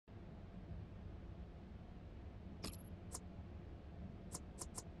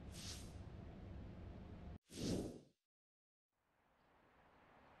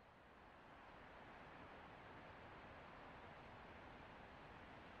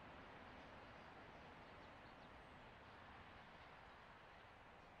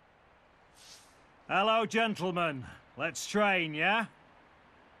Hello, gentlemen. Let's train, yeah?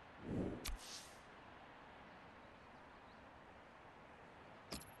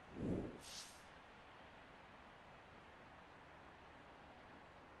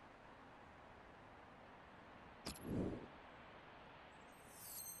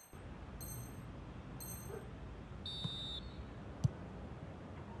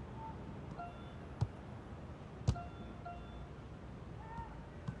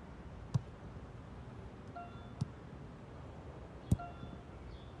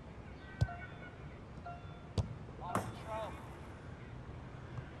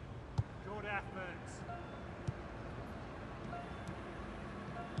 Good efforts.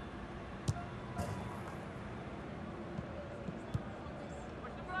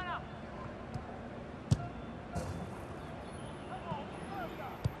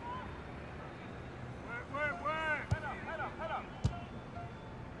 Work! Head up!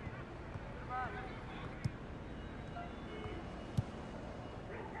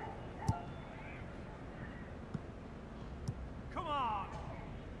 Come on!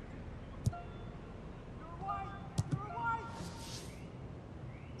 You're away!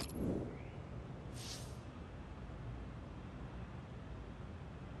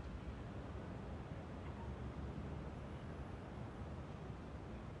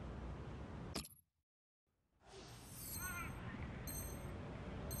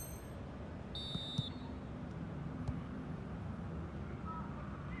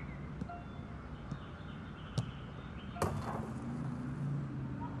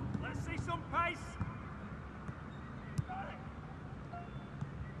 Let's see some pace!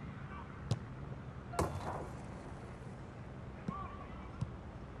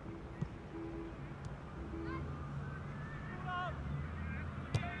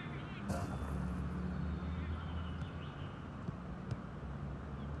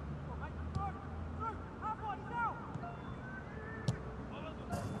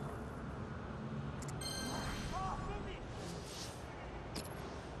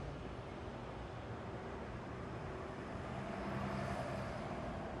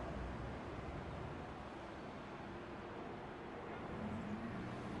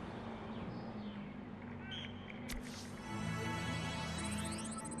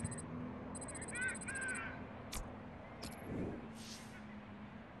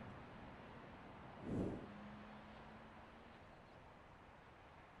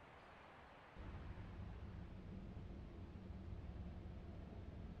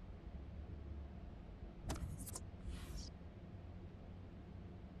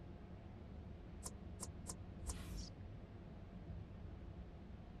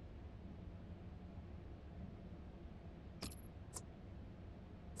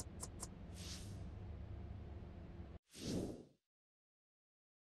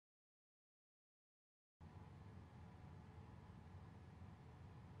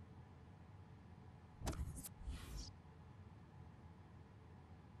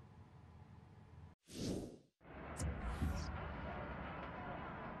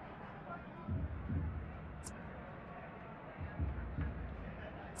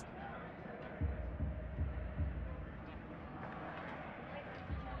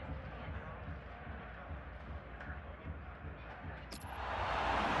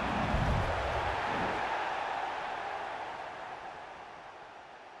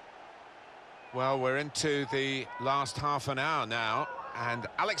 Well, we're into the last half an hour now, and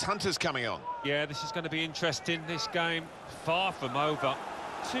Alex Hunter's coming on. Yeah, this is going to be interesting. This game far from over.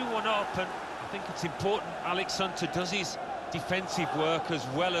 2-1 up, and I think it's important Alex Hunter does his defensive work as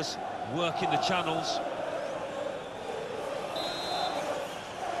well as work in the channels.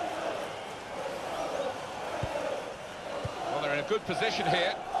 Well, they're in a good position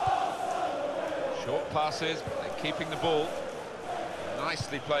here. Short passes, but they're keeping the ball.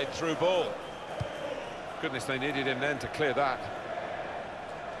 Nicely played through ball. Goodness, they needed him then to clear that.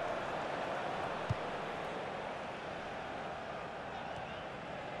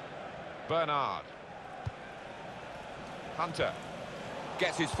 Bernard. Hunter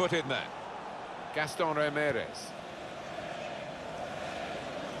gets his foot in there. Gaston Ramirez.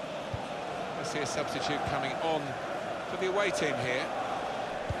 I see a substitute coming on for the away team here.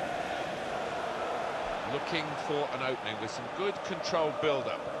 Looking for an opening with some good controlled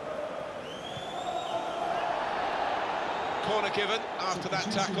build-up. Corner given after that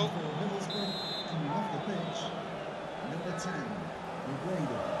tackle. Coming off the pitch, number 10,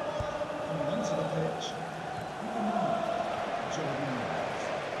 McGregor. Coming onto the pitch, number 9, Jordan.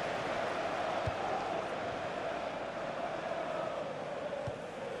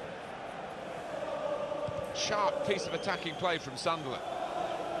 Sharp piece of attacking play from Sunderland.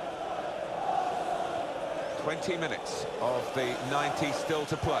 20 minutes of the 90 still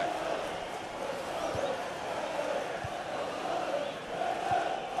to play.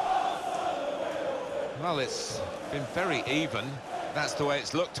 Well, it's been very even. That's the way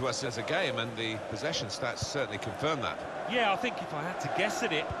it's looked to us as a game, and the possession stats certainly confirm that. Yeah, I think if I had to guess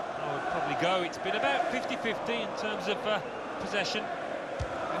at it, I would probably go. It's been about 50-50 in terms of possession.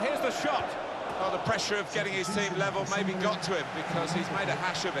 And here's the shot. Well, the pressure of getting his team level maybe got to him because he's made a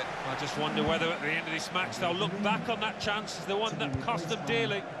hash of it. I just wonder whether at the end of this match they'll look back on that chance as the one that cost them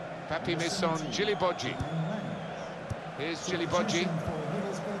dearly. Papi Misson, Gilibodji. Here's Gilibodji.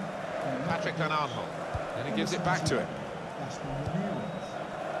 Patrick Van Aanholt. And he gives it back to him.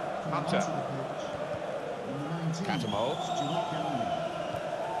 Hunter. Catamol.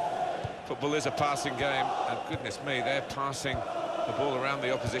 Football is a passing game, and goodness me, they're passing the ball around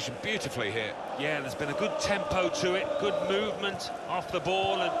the opposition beautifully here. Yeah, there's been a good tempo to it, good movement off the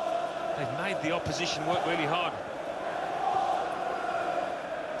ball, and they've made the opposition work really hard.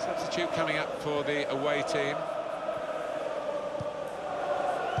 Substitute coming up for the away team.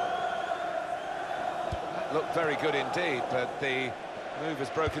 That looked very good indeed, but the move has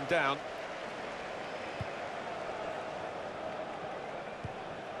broken down.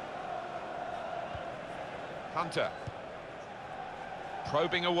 Hunter.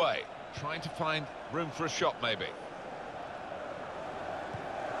 Probing away, trying to find room for a shot, maybe.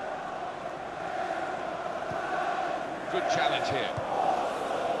 Good challenge here.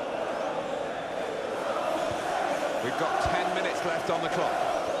 We've got 10 minutes left on the clock.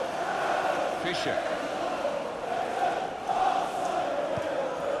 Fischer.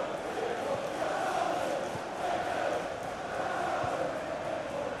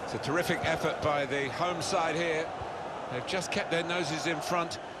 It's a terrific effort by the home side here. They've just kept their noses in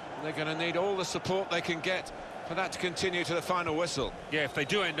front, and they're going to need all the support they can get for that to continue to the final whistle. Yeah, if they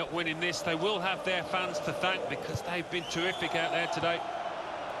do end up winning this, they will have their fans to thank because they've been terrific out there today.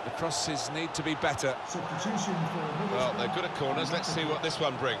 The crosses need to be better. Substitution for Well, they're good at corners. Let's see what this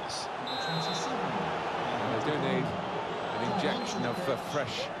one brings. They do need an injection of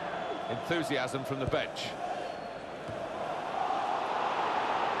fresh enthusiasm from the bench.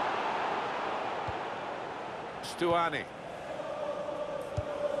 Stuani.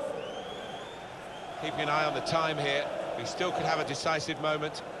 Keeping an eye on the time here. We still could have a decisive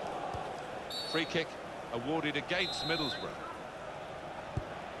moment. Free kick awarded against Middlesbrough.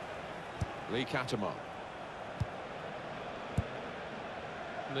 Lee Catamol.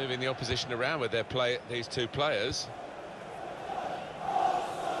 Moving the opposition around with their play, these two players.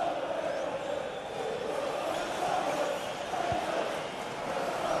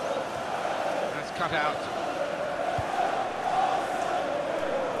 That's cut out.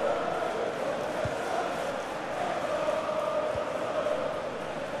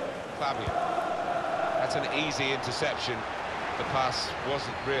 That's an easy interception. The pass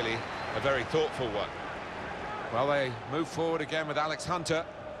wasn't really a very thoughtful one. Well, they move forward again with Alex Hunter.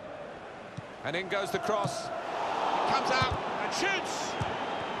 And in goes the cross. It comes out and shoots!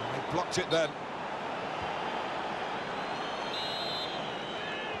 They blocked it then.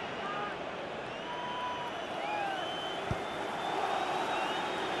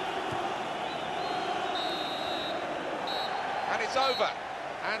 And it's over.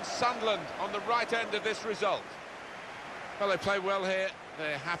 And Sunderland on the right end of this result. Well, they play well here,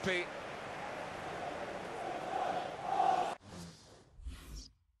 they're happy.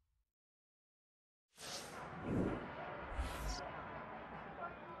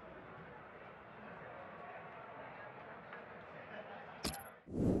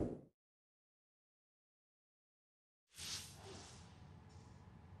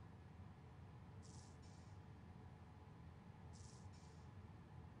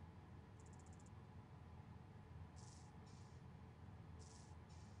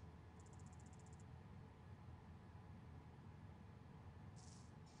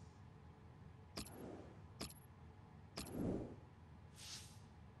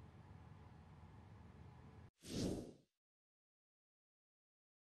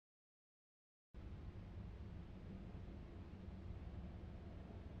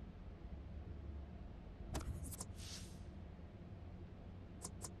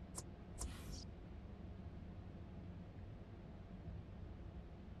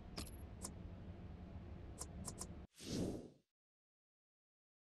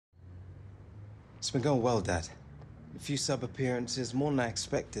 It's been going well, Dad. A few sub-appearances, more than I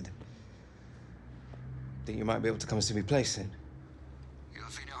expected. Think you might be able to come and see me play soon? You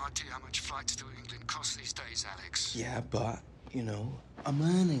have any idea how much flights to England cost these days, Alex? Yeah, but, you know, I'm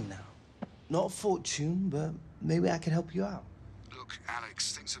earning now. Not a fortune, but maybe I can help you out. Look,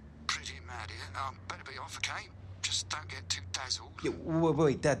 Alex, things are pretty mad here. Better be off, okay? Just don't get too dazzled. Yeah,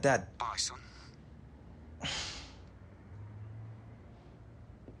 wait, Dad. Bye, son.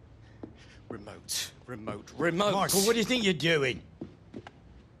 Remote. Michael, what do you think you're doing?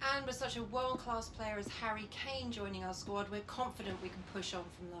 And with such a world-class player as Harry Kane joining our squad, we're confident we can push on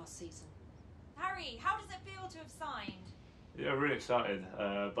from last season. Harry, how does it feel to have signed? Yeah, really excited.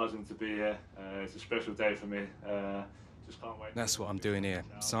 Buzzing to be here. It's a special day for me. Just can't wait. That's what I'm doing here.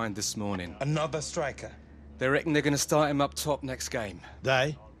 Signed this morning. Another striker. They reckon they're going to start him up top next game.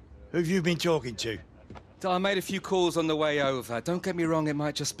 They? Who've you been talking to? I made a few calls on the way over. Don't get me wrong, it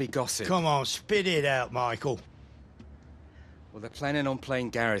might just be gossip. Come on, spit it out, Michael. Well, they're planning on playing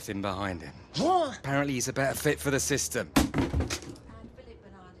Gareth in behind him. What? Apparently he's a better fit for the system. And Philip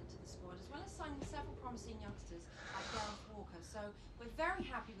Bernard into the squad, as well as signing several promising youngsters like Gareth Walker. So we're very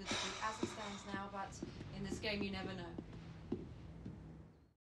happy with the group as it stands now, but in this game you never know.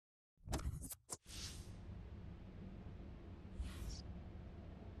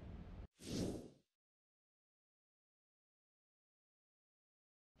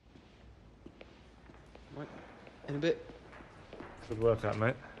 In a bit. Good workout,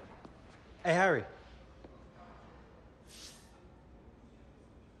 mate. Hey, Harry.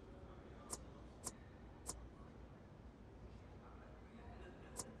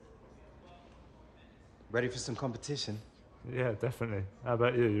 Ready for some competition? Yeah, definitely. How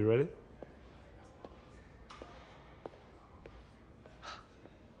about you? You ready?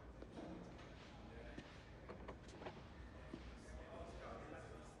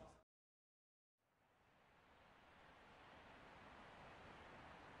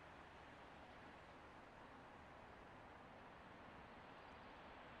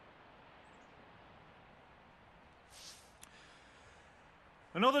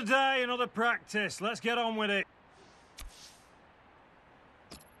 Another day, another practice. Let's get on with it.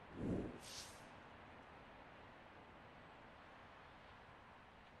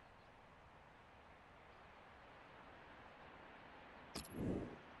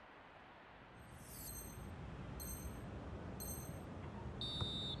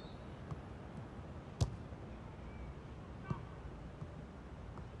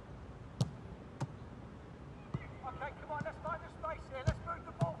 Okay, come on, let's find the space here. Let's move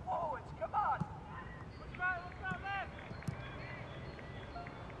the ball forwards. Come on. Look out there.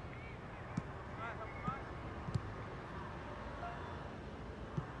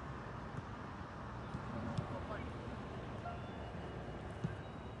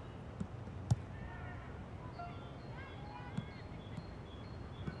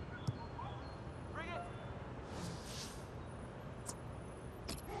 Bring it.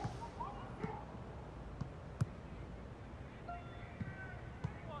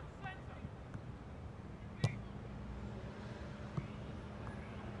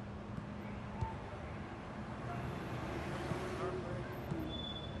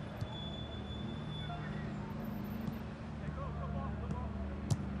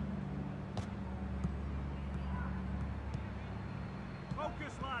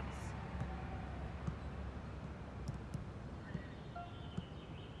 Focus, lads.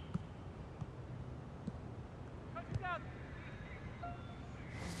 Cut it down.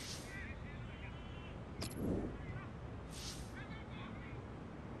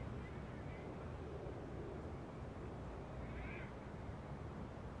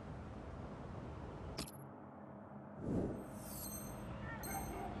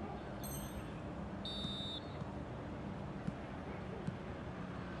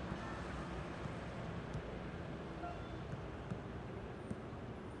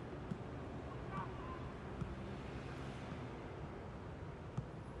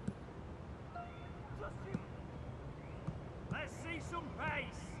 Let's see some pace.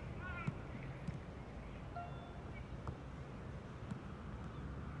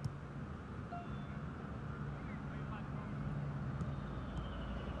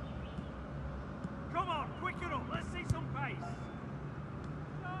 Come on, quicken up. Let's see some pace.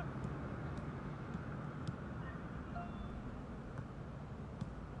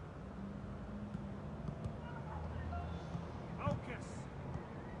 Focus.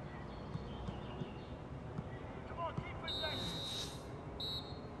 Come on, keep possession.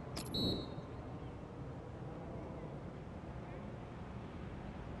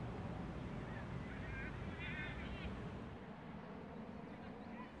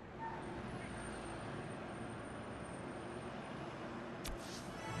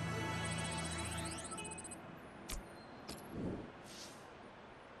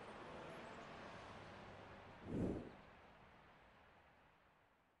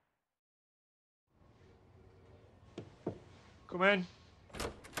 Come in.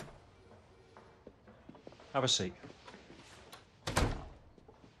 Have a seat.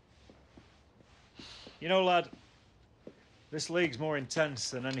 You know, lad, this league's more intense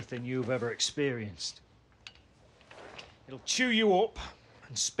than anything you've ever experienced. It'll chew you up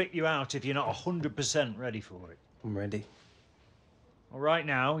and spit you out if you're not 100% ready for it. I'm ready. Well, right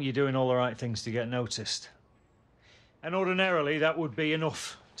now, you're doing all the right things to get noticed. And ordinarily, that would be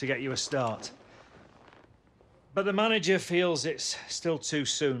enough to get you a start. But the manager feels it's still too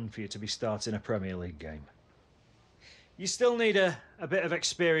soon for you to be starting a Premier League game. You still need a bit of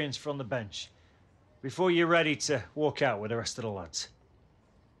experience from the bench before you're ready to walk out with the rest of the lads.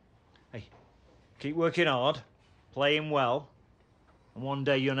 Hey, keep working hard, playing well, and one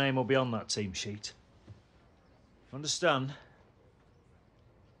day your name will be on that team sheet. Understand?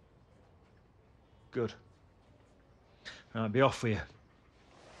 Good. Right, be off with you.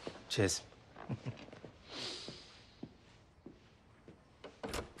 Cheers.